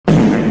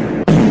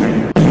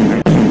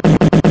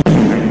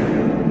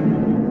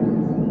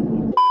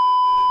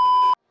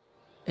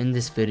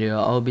this video,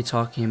 I'll be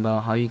talking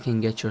about how you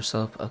can get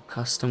yourself a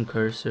custom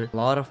cursor. A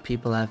lot of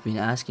people have been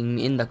asking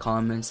me in the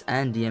comments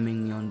and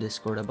DMing me on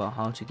Discord about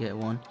how to get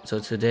one. So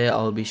today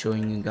I'll be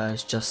showing you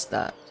guys just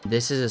that.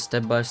 This is a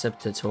step-by-step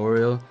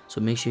tutorial,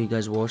 so make sure you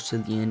guys watch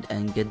till the end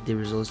and get the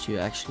results you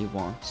actually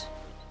want.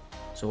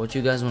 So what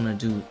you guys want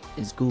to do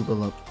is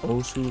Google up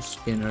Osu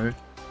Skinner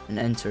and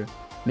enter.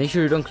 Make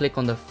sure you don't click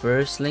on the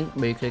first link,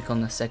 but you click on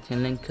the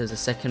second link, because the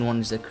second one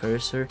is the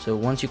cursor. So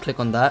once you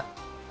click on that,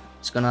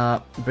 it's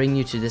gonna bring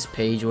you to this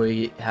page where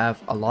you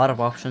have a lot of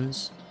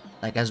options,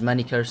 like as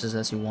many cursors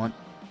as you want.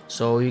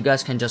 So you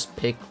guys can just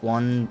pick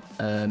one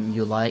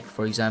you like.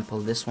 For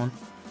example, this one.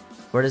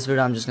 For this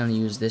video I'm just gonna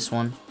use this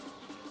one,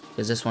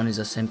 because this one is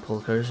a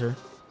simple cursor.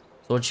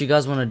 So what you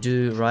guys want to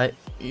do, right,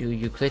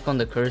 you click on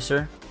the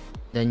cursor,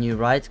 then you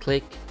right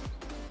click,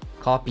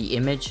 copy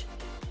image,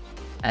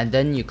 and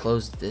then you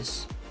close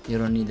this. You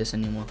don't need this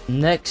anymore.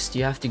 Next,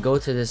 you have to go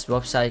to this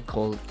website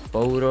called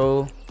photop.com.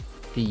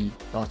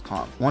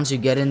 Once you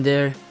get in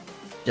there,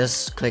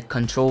 just click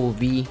Ctrl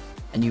V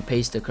and you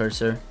paste the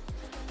cursor,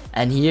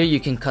 and here you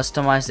can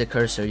customize the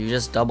cursor. You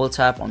just double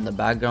tap on the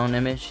background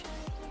image,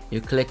 you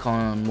click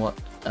on what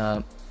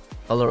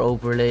color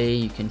overlay,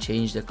 you can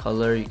change the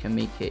color, you can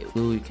make it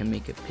blue, you can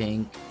make it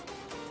pink,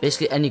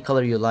 basically any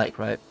color you like,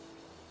 right?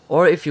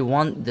 Or if you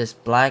want this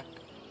black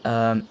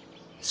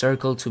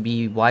circle to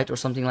be white or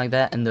something like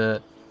that, and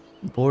the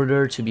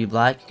border to be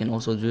black, you can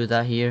also do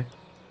that here,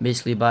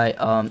 basically by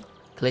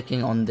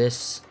clicking on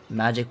this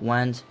magic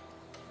wand,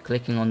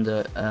 clicking on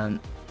the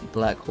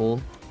black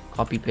hole,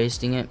 copy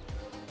pasting it,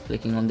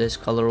 clicking on this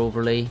color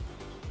overlay,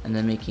 and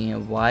then making it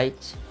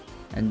white,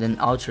 and then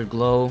outer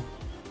glow,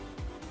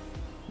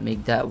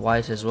 make that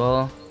white as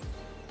well,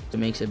 to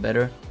makes it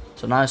better.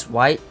 So now it's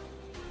white,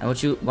 and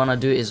what you want to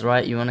do is,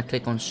 right, you want to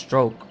click on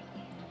stroke,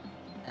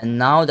 and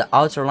now the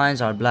outer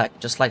lines are black,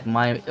 just like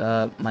my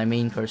my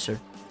main cursor.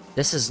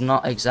 This is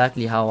not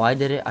exactly how I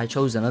did it. I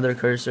chose another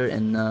cursor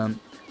in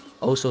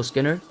Osu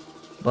Skinner,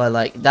 but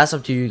like that's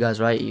up to you guys,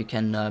 right? You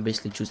can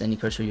basically choose any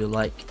cursor you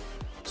like.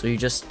 So you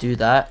just do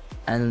that,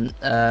 and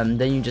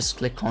then you just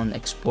click on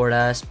export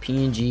as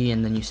PNG,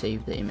 and then you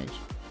save the image.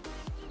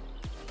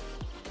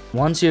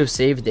 Once you have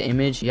saved the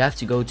image, you have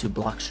to go to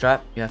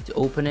Bloxstrap. You have to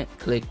open it,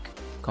 click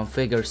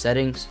configure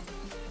settings,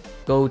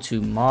 go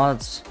to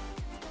mods,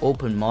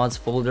 open mods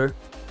folder,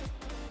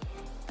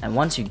 and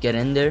once you get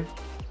in there,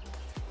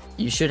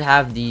 you should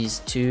have these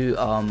two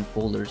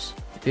folders.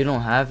 If you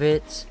don't have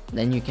it,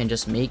 then you can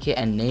just make it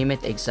and name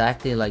it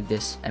exactly like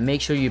this, and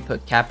make sure you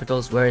put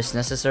capitals where it's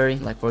necessary.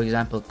 Like for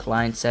example,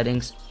 client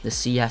settings, the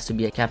C has to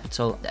be a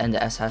capital and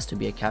the S has to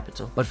be a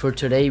capital. But for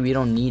today we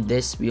don't need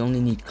this, we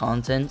only need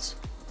content,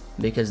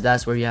 because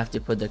that's where you have to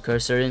put the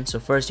cursor in. So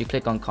first you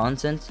click on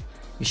content.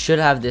 You should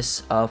have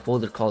this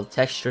folder called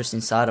textures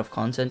inside of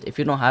content. If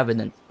you don't have it,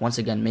 then once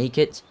again make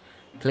it,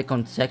 click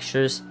on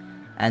textures,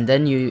 and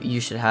then you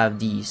should have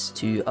these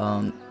two.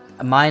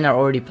 Mine are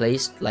already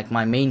placed, like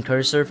my main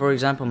cursor, for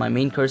example. My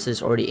main cursor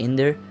is already in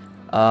there.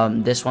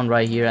 This one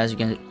right here, as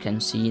you can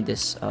see,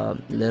 this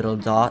little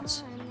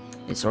dot,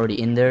 it's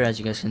already in there, as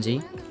you guys can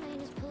see.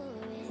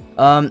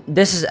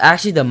 This is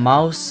actually the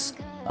mouse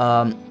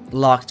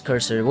locked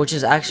cursor, which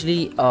is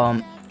actually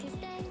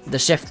the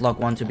shift lock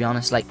one, to be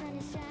honest. Like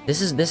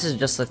this is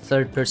just a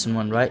third person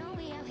one, right?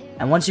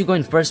 And once you go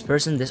in first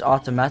person, this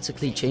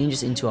automatically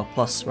changes into a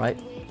plus, right?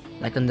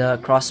 Like on the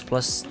cross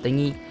plus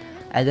thingy.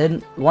 And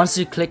then once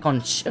you click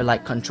on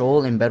like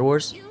control in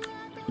bedwars,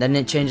 then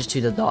it changes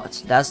to the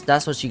dots.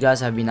 That's what you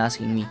guys have been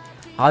asking me.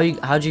 How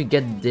do you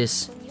get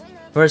this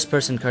first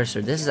person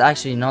cursor? This is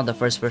actually not the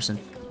first person.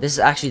 This is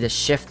actually the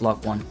shift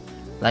lock one.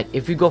 Like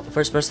if you go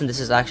first person, this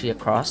is actually a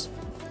cross,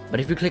 but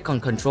if you click on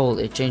control,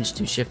 it changes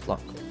to shift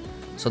lock.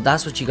 So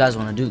that's what you guys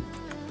want to do.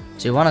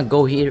 So you want to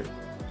go here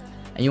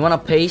and you want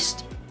to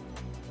paste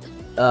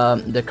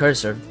the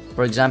cursor.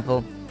 For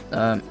example,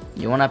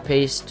 you want to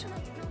paste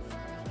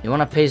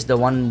the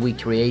one we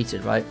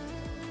created, right?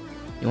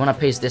 You want to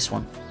paste this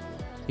one.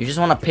 You just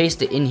want to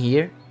paste it in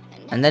here,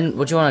 and then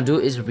what you want to do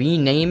is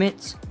rename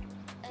it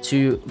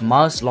to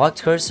mouse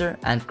locked cursor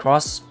and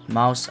cross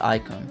mouse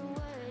icon.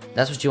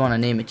 That's what you want to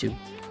name it to.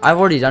 I've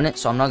already done it,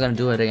 so I'm not going to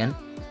do it again.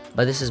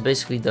 But this is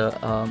basically the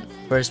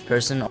first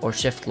person or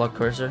shift lock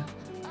cursor.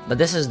 But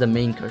this is the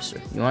main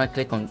cursor. You want to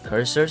click on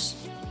cursors,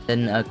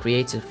 then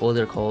create a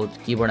folder called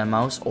keyboard and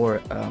mouse,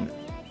 or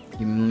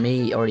you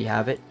may already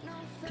have it.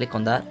 Click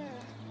on that,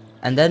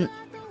 and then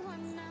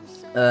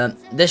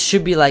this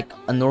should be like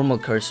a normal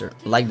cursor,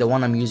 like the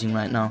one I'm using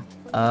right now,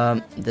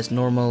 this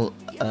normal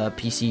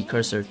PC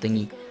cursor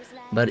thingy.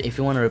 But if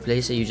you want to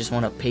replace it, you just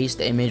want to paste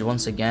the image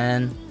once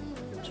again.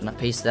 Just want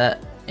to paste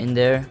that in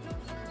there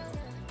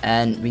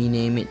and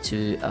rename it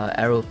to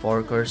arrow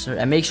 4 cursor,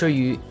 and make sure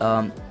you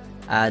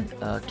add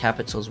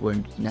capitals where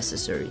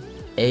necessary.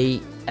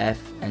 A, F,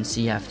 and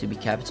C have to be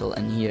capital,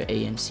 and here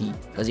A and C,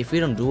 because if we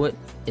don't do it,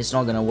 it's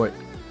not gonna work.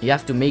 You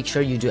have to make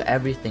sure you do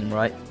everything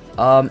right.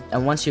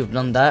 And once you've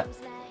done that,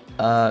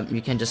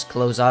 you can just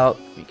close out.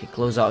 You can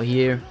close out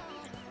here,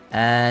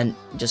 and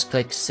just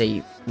click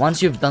save.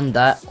 Once you've done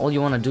that, all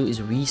you want to do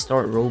is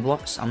restart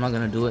Roblox. I'm not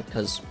gonna do it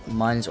because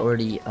mine's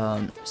already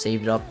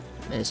saved up.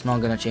 It's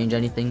not gonna change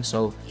anything.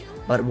 So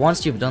but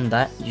once you've done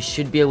that, you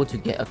should be able to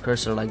get a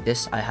cursor like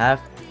this I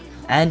have,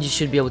 and you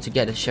should be able to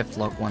get a shift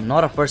lock one,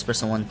 not a first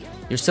person one.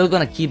 You're still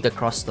gonna keep the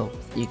cross though.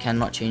 You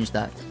cannot change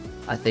that,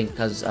 I think,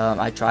 because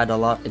I tried a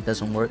lot, it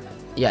doesn't work.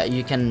 Yeah,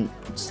 you can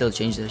still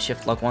change the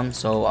shift lock one.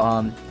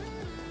 So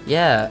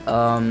yeah,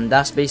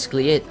 that's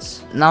basically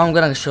it. Now I'm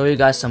gonna show you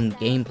guys some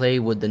gameplay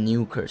with the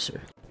new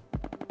cursor.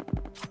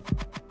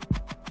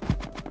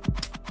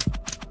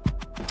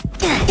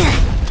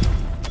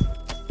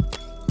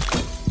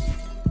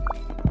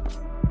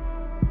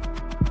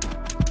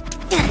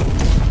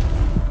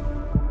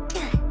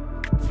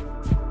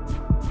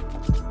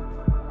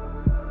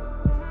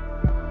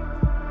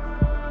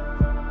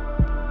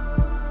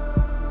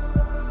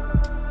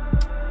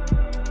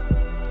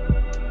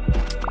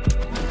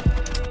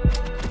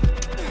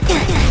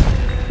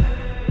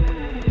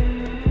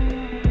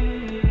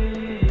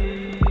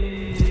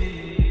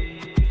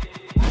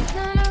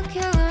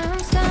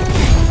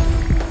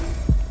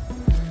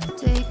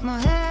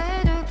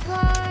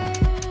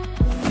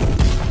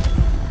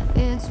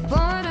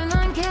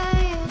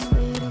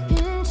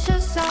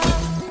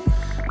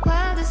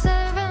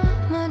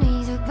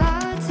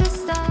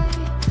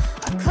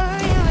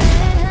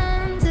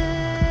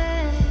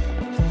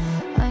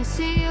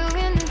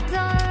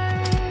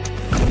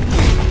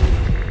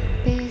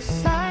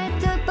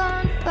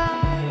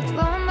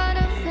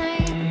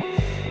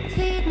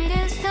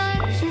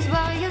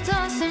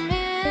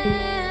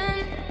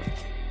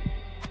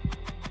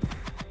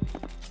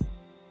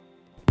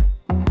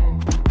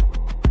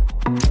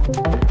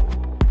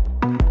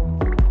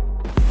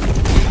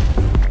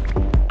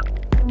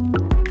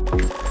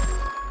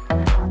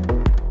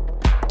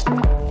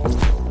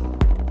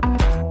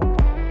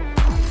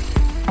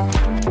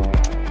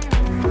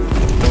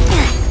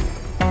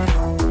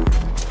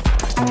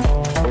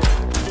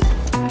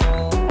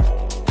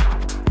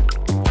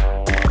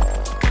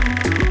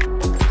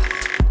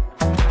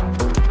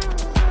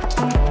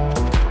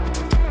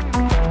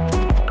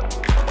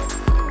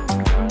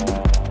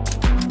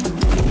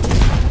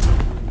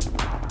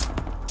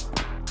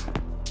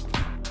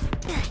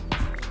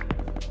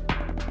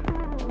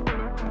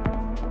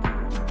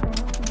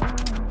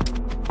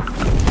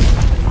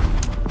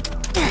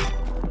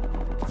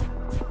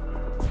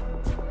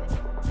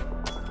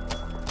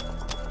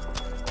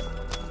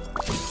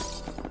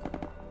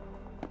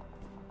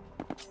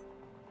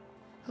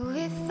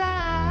 If I